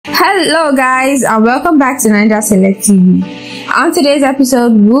Hello guys and welcome back to Naija Celeb TV. On today's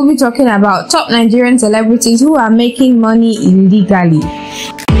episode, we'll be talking about top Nigerian celebrities who are making money illegally.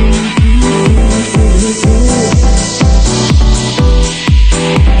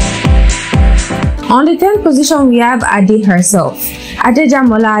 On the 10th position, we have Ade herself.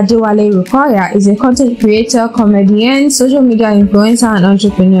 Adejamola Adewale Rukoya is a content creator, comedian, social media influencer, and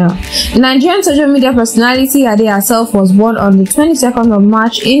entrepreneur. The Nigerian social media personality Ade herself was born on the 22nd of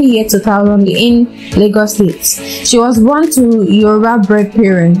March in the year 2000 in Lagos State. She was born to Yoruba-bred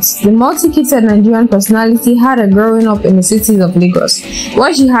parents. The multi-gifted Nigerian personality had a growing up in the cities of Lagos,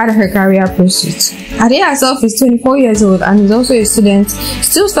 where she had her career pursuits. Ade herself is 24 years old and is also a student,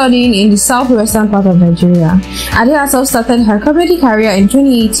 still studying in the southwestern part of Nigeria. Ade herself started her comedy career in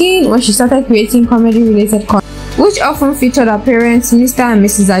 2018 when she started creating comedy-related content, which often featured her parents, Mr. and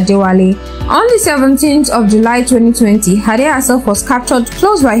Mrs. Adewale. On the 17th of July 2020, Ade herself was captured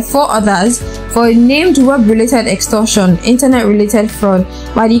close by 4 others for a named web-related extortion, internet-related fraud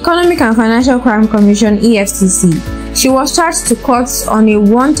by the Economic and Financial Crime Commission (EFCC). She was charged to court on a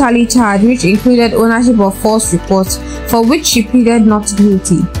one-tally charge which included ownership of false reports, for which she pleaded not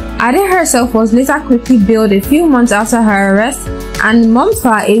guilty. Ade herself was later quickly bailed a few months after her arrest, and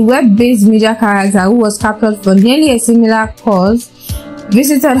Momfa, a web-based media character who was captured for nearly a similar cause,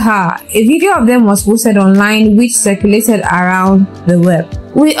 visited her. A video of them was posted online which circulated around the web.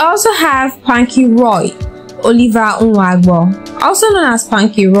 We also have Panky Roy, Oliver Nwagbo, also known as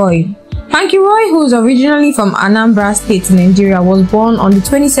Panky Roy. Panky Roy, who is originally from Anambra State, Nigeria, was born on the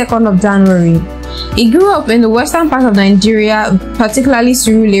 22nd of January. He grew up in the western part of Nigeria, particularly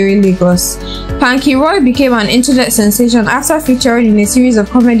Surulere, Lagos. Panky Roy became an internet sensation after featuring in a series of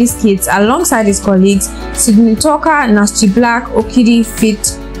comedy skits alongside his colleagues Sidney Tucker, Nasty Black, Okidi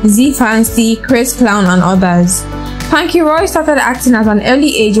Fit, Z Fancy, Chris Clown, and others. Panky Roy started acting at an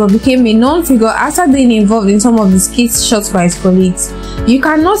early age but became a known figure after being involved in some of the skits shot by his colleagues. You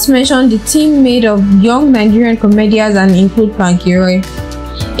cannot mention the team made of young Nigerian comedians and include Panky Roy.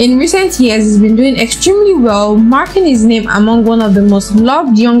 In recent years, he's been doing extremely well, marking his name among one of the most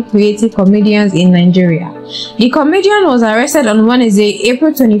loved young creative comedians in Nigeria. The comedian was arrested on Wednesday,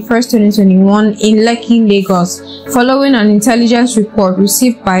 April 21, 2021 in Lekki, Lagos, following an intelligence report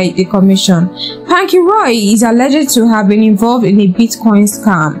received by the commission. Panky Roy is alleged to have been involved in a Bitcoin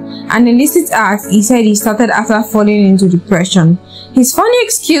scam, an illicit act he said he started after falling into depression. His funny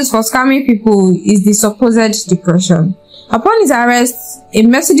excuse for scamming people is the supposed depression. Upon his arrest, a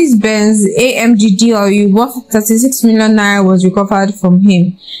Mercedes-Benz AMG GLU worth 36 million naira was recovered from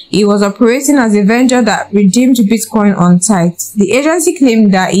him. He was operating as a vendor that redeemed Bitcoin on sites. The agency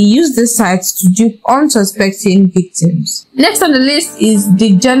claimed that he used the sites to dupe unsuspecting victims. Next on the list is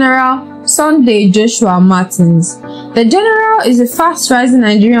the General Sunday Joshua Martins. The General is a fast-rising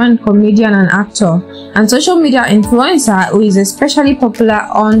Nigerian comedian and actor, and social media influencer who is especially popular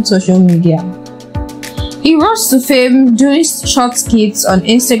on social media. He rose to fame doing short skits on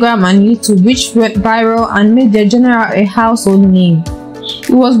Instagram and YouTube which went viral and made the General a household name.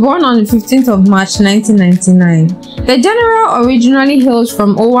 He was born on the 15th of March 1999. The General originally hails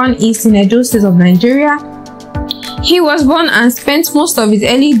from Owan East in Edo State of Nigeria. He was born and spent most of his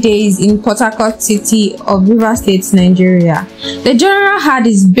early days in Port Harcourt City of Rivers State, Nigeria. The General had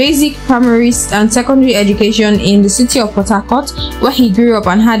his basic primary and secondary education in the city of Port Harcourt, where he grew up,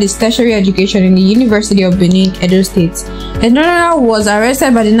 and had his tertiary education in the University of Benin, Edo State. The General was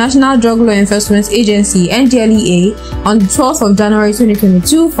arrested by the National Drug Law Enforcement Agency (NDLEA) on the 12th of January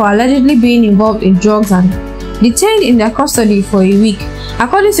 2022 for allegedly being involved in drugs and detained in their custody for a week.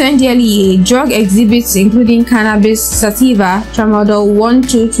 According to NDLEA, drug exhibits including cannabis, sativa, tramadol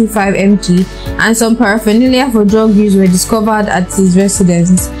 1225 mg, and some paraphernalia for drug use were discovered at his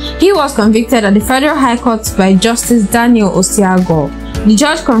residence. He was convicted at the Federal High Court by Justice Daniel Osiago. The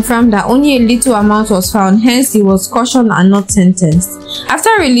judge confirmed that only a little amount was found, hence he was cautioned and not sentenced. After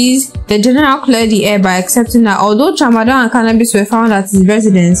release, the General cleared the air by accepting that although tramadol and cannabis were found at his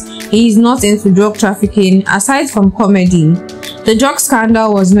residence, he is not into drug trafficking aside from comedy. The drug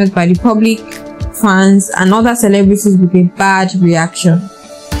scandal was met by the public, fans, and other celebrities with a bad reaction.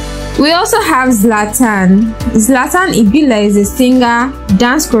 We also have Zlatan. Zlatan Ibile is a singer,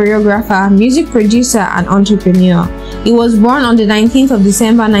 dance choreographer, music producer, and entrepreneur. He was born on the 19th of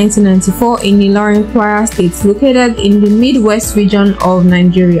December 1994 in Ilorin, Kwara State, located in the Midwest region of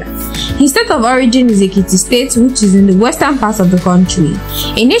Nigeria. His state of origin is Ekiti State, which is in the western part of the country.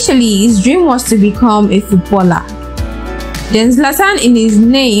 Initially, his dream was to become a footballer. Then Zlatan in his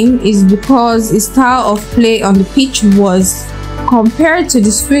name is because his style of play on the pitch was compared to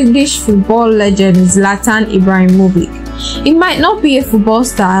the Swedish football legend Zlatan Ibrahimovic. He might not be a football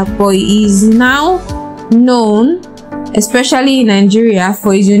star, but he is now known, especially in Nigeria,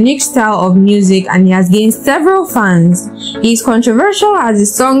 for his unique style of music, and he has gained several fans. He is controversial as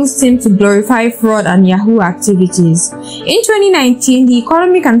his songs seem to glorify fraud and Yahoo activities. In 2019, the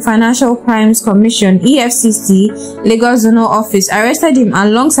Economic and Financial Crimes Commission (EFCC) Lagos Zonal Office arrested him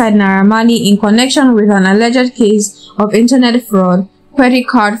alongside Naira Marley in connection with an alleged case of internet fraud, credit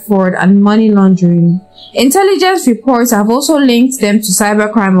card fraud, and money laundering. Intelligence reports have also linked them to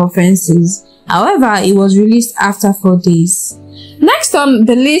cybercrime offenses. However, it was released after 4 days. Next on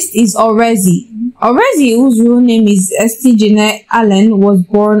the list is Orezi. Orezi, whose real name is St. Jene Allen, was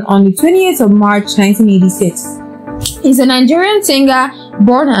born on the 28th of March 1986. He's a Nigerian singer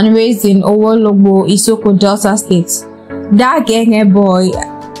born and raised in Owologbo, Isoko, Delta State. That genge boy,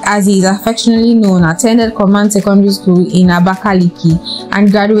 as he is affectionately known, attended Command Secondary School in Abakaliki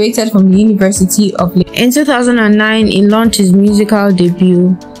and graduated from the University of Lagos. In 2009, he launched his musical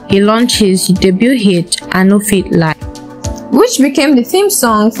debut. He launched his debut hit, I No Fit Lie, which became the theme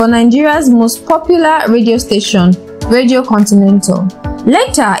song for Nigeria's most popular radio station, Radio Continental.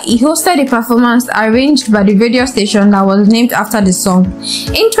 Later, he hosted a performance arranged by the radio station that was named after the song.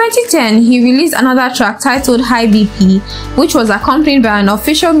 In 2010, he released another track titled High BP, which was accompanied by an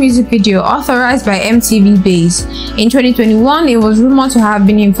official music video authorized by MTV Base. In 2021, he was rumored to have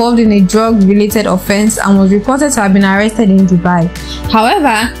been involved in a drug-related offense and was reported to have been arrested in Dubai.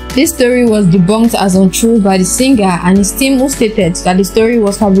 However, this story was debunked as untrue by the singer and his team, who stated that the story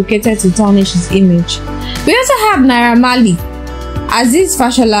was fabricated to tarnish his image. We also have Naira Marley. Aziz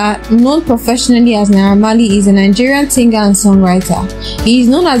Fashola, known professionally as Naira Marley, is a Nigerian singer and songwriter. He is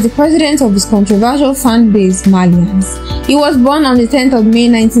known as the president of his controversial fan base, Malians. He was born on the 10th of May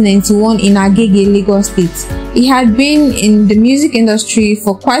 1991 in Agege, Lagos State. He had been in the music industry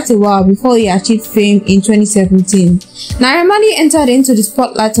for quite a while before he achieved fame in 2017. Naira Marley entered into the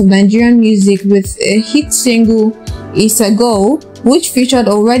spotlight of Nigerian music with a hit single, It's a Go, which featured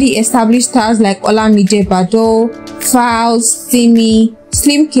already established stars like Olamide Bado, Files, Timmy,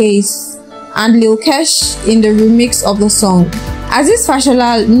 Slim Case, and Lil Kesh in the remix of the song. Aziz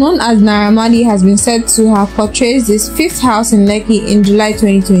Fashola, known as Naira Marley, has been said to have purchased his fifth house in Lekki in July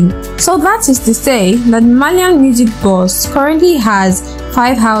 2020. So that is to say that the Malian music boss currently has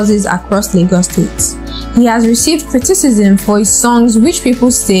 5 houses across Lagos State. He has received criticism for his songs, which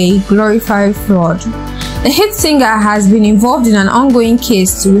people say glorify fraud. The hit singer has been involved in an ongoing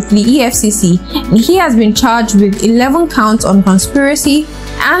case with the EFCC, and he has been charged with 11 counts on conspiracy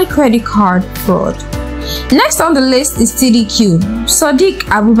and credit card fraud. Next on the list is TDQ. Sadiq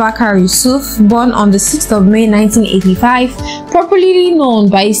Abubakar Yusuf, born on the 6th of May 1985, properly known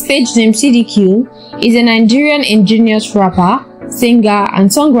by his stage name TDQ, is a Nigerian ingenious rapper, singer, and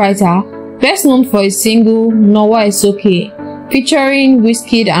songwriter, best known for his single Nowa Is Okay, featuring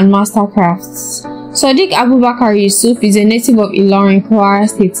Wizkid and Mastercrafts. Sadiq Abubakar Yusuf is a native of Ilorin, Kwara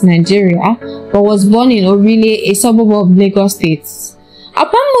State, Nigeria, but was born in Orile, a suburb of Lagos State.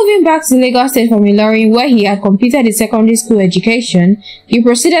 Upon moving back to Lagos State from Ilorin, where he had completed his secondary school education, he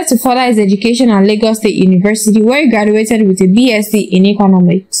proceeded to further his education at Lagos State University, where he graduated with a BSc in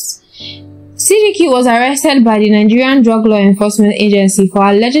economics. CDQ was arrested by the Nigerian Drug Law Enforcement Agency for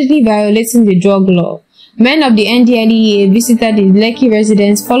allegedly violating the drug law. Men of the NDLEA visited his Lekki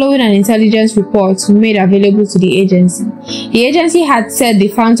residence following an intelligence report made available to the agency. The agency had said they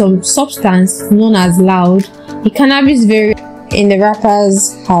found some substance known as loud, a cannabis variant, in the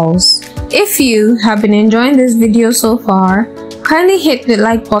rapper's house. If you have been enjoying this video so far, kindly hit the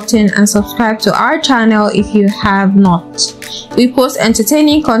like button and subscribe to our channel if you have not. We post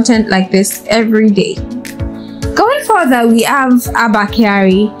entertaining content like this every day. Going further, we have Abba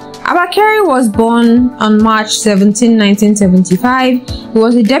Kyari. Abba Kyari was born on March 17, 1975. He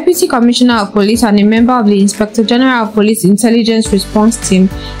was a Deputy Commissioner of Police and a member of the Inspector General of Police Intelligence Response Team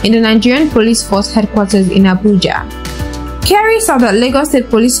in the Nigerian Police Force Headquarters in Abuja. Kyari served at Lagos State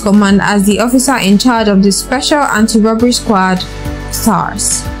Police Command as the officer in charge of the Special Anti-Robbery Squad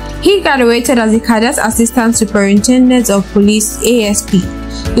SARS. He graduated as a Cadet Assistant Superintendent of Police ASP.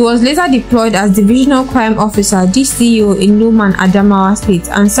 He was later deployed as Divisional Crime Officer DCO in Luman, Adamawa State,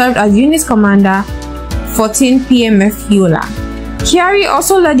 and served as Unit Commander 14 PMF Yola. Kyari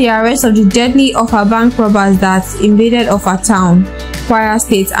also led the arrest of the deadly Offa bank robbers that invaded Offa town, Kwara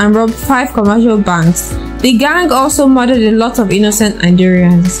State, and robbed 5 commercial banks. The gang also murdered a lot of innocent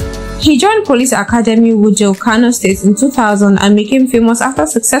Nigerians. He joined Police Academy Wudil, Kano State in 2000 and became famous after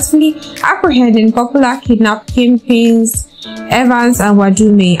successfully apprehending popular kidnap kingpins Evans and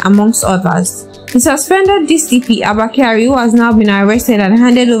Wadume, amongst others. The suspended DCP Abakari, who has now been arrested and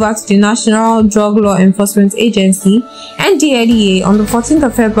handed over to the National Drug Law Enforcement Agency (NDLEA) on the 14th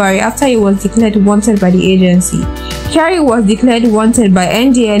of February after he was declared wanted by the agency. Kyari was declared wanted by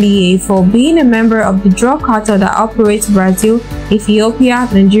NDLEA for being a member of the drug cartel that operates Brazil, Ethiopia,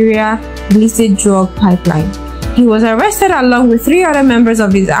 Nigeria illicit drug pipeline. He was arrested along with 3 other members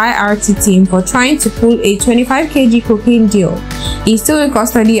of his IRT team for trying to pull a 25 kg cocaine deal. He is still in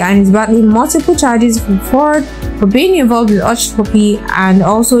custody and is battling multiple charges from fraud, for being involved with Hush Puppy, and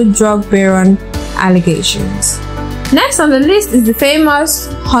also drug baron allegations. Next on the list is the famous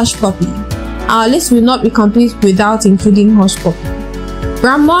Hush Puppy. Our list will not be complete without including Hush Puppy.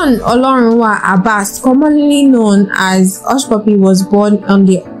 Ramon Olorunwa Abbas, commonly known as Hush Puppy, was born on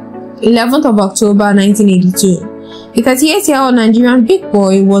the 11th of October 1982. The 38-year-old Nigerian big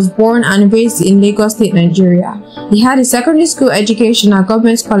boy was born and raised in Lagos State, Nigeria. He had a secondary school education at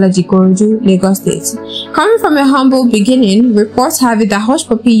Government College Ikorodu, Lagos State. Coming from a humble beginning, reports have it that Hush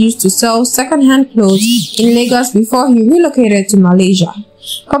Puppy used to sell second-hand clothes in Lagos before he relocated to Malaysia.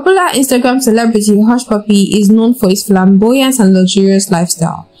 Popular Instagram celebrity Hush Puppy is known for his flamboyant and luxurious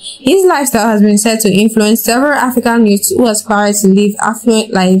lifestyle. His lifestyle has been said to influence several African youths who aspire to live affluent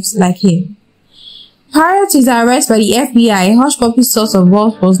lives like him. Prior to his arrest by the FBI, Hush Puppy's source of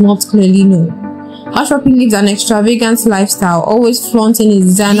wealth was not clearly known. Hush Puppy lives an extravagant lifestyle, always flaunting his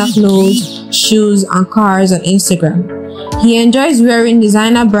designer clothes, shoes, and cars on Instagram. He enjoys wearing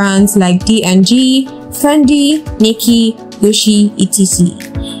designer brands like D&G, Fendi, Nicki, Gucci, etc.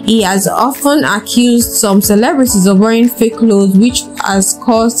 He has often accused some celebrities of wearing fake clothes, which has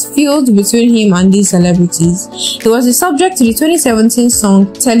caused feuds between him and these celebrities. He was the subject to the 2017 song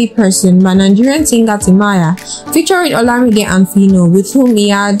Teleperson by Nigerian singer Timaya, featuring Olamide and Fino, with whom he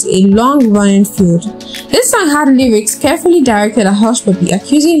had a long-running feud. This song had lyrics carefully directed at Hush Puppy,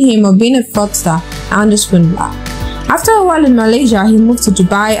 accusing him of being a fraudster and a swindler. After a while in Malaysia, he moved to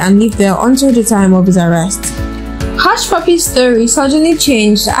Dubai and lived there until the time of his arrest. Hush Puppy's story suddenly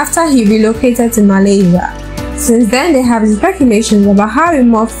changed after he relocated to Malaysia. Since then, there have been speculations about how he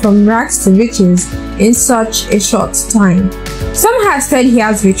moved from rags to riches in such a short time. Some have said he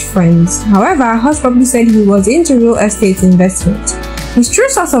has rich friends. However, Hush Puppy said he was into real estate investment. His true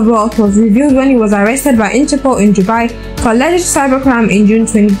source of wealth was revealed when he was arrested by Interpol in Dubai for alleged cybercrime in June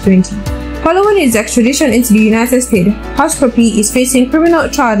 2020. Following his extradition into the United States, Hush Puppy is facing criminal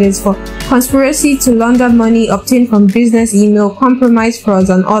charges for conspiracy to launder money obtained from business email, compromise frauds,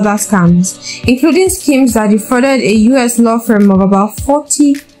 and other scams, including schemes that defrauded a U.S. law firm of about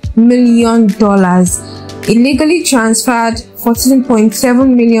 $40 million, illegally transferred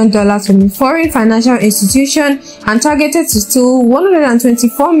 $14.7 million from a foreign financial institution, and targeted to steal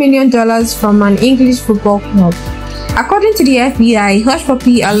 $124 million from an English football club. According to the FBI, Hush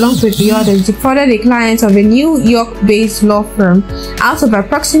Puppy, along with the others, defrauded a client of a New York-based law firm out of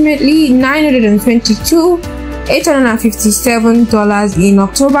approximately $922,857 in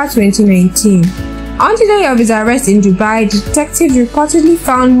October 2019. On the day of his arrest in Dubai, detectives reportedly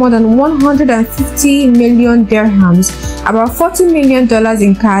found more than 150 million dirhams, about $40 million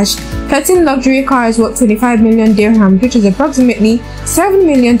in cash, 13 luxury cars worth 25 million dirhams, which is approximately $7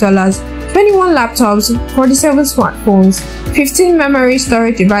 million, 21 laptops, 47 smartphones, 15 memory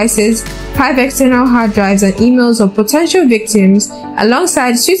storage devices, 5 external hard drives, and emails of potential victims,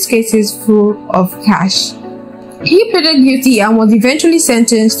 alongside suitcases full of cash. He pleaded guilty and was eventually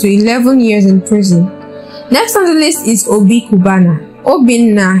sentenced to 11 years in prison. Next on the list is Obi Cubana.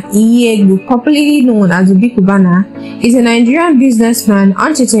 Obinna Iyegbu, popularly known as Obi Cubana, is a Nigerian businessman,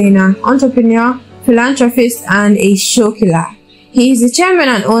 entertainer, entrepreneur, philanthropist, and a show killer. He is the chairman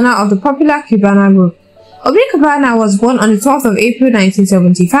and owner of the popular Cubana Group. Obi Cubana was born on the 12th of April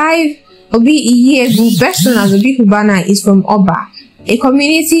 1975. Obi Iyegbu, best known as Obi Cubana, is from Oba, a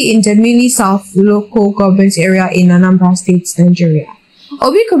community in the Mili South local government area in Anambra State, Nigeria.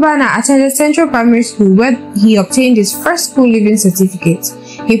 Obi Cubana attended Central Primary School, where he obtained his first school leaving certificate.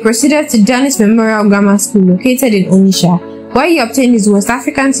 He proceeded to Dennis Memorial Grammar School, located in Onitsha, where he obtained his West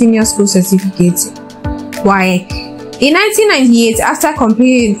African Senior School certificate, WAEC. In 1998, after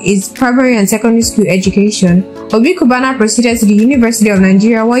completing his primary and secondary school education, Obi Cubana proceeded to the University of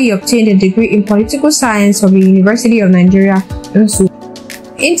Nigeria, where he obtained a degree in political science from the University of Nigeria, Nsukka.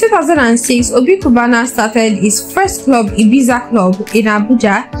 In 2006, Obi Cubana started his first club, Ibiza Club, in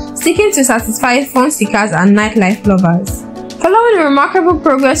Abuja, seeking to satisfy fun seekers and nightlife lovers. Following the remarkable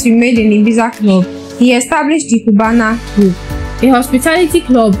progress he made in Ibiza Club, he established the Cubana Group, a hospitality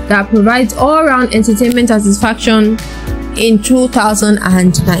club that provides all-round entertainment satisfaction in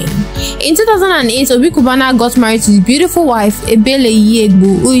 2009. In 2008, Obi Cubana got married to his beautiful wife, Ebele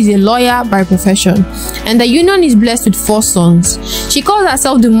Iyegbu, who is a lawyer by profession, and the union is blessed with 4 sons. She calls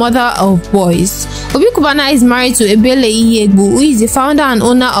herself the mother of boys. Obi Cubana is married to Ebele Iyegbu, who is the founder and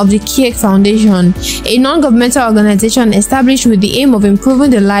owner of the Kiek Foundation, a non-governmental organization established with the aim of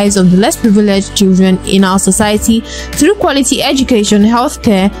improving the lives of the less privileged children in our society through quality education,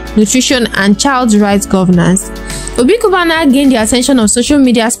 healthcare, nutrition, and child rights governance. Obi Cubana gained the attention of social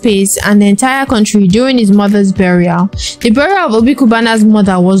media space and the entire country during his mother's burial. The burial of Obi Cubana's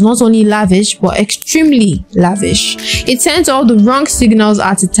mother was not only lavish but extremely lavish. It sent all the wrong signals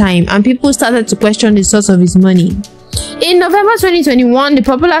at the time, and people started to question the source of his money. In November 2021, the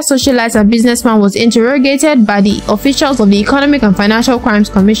popular socialite and businessman was interrogated by the officials of the Economic and Financial Crimes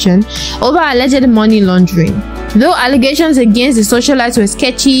Commission over alleged money laundering. Though allegations against the socialite were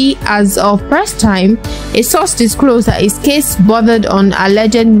sketchy as of press time, a source disclosed that his case bordered on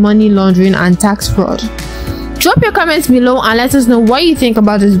alleged money laundering and tax fraud. Drop your comments below and let us know what you think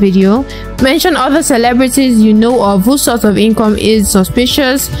about this video. Mention other celebrities you know of whose source of income is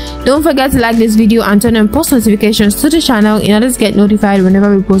suspicious. Don't forget to like this video and turn on post notifications to the channel in order to get notified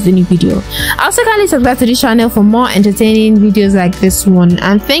whenever we post a new video. Also, kindly subscribe to this channel for more entertaining videos like this one,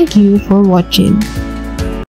 and thank you for watching.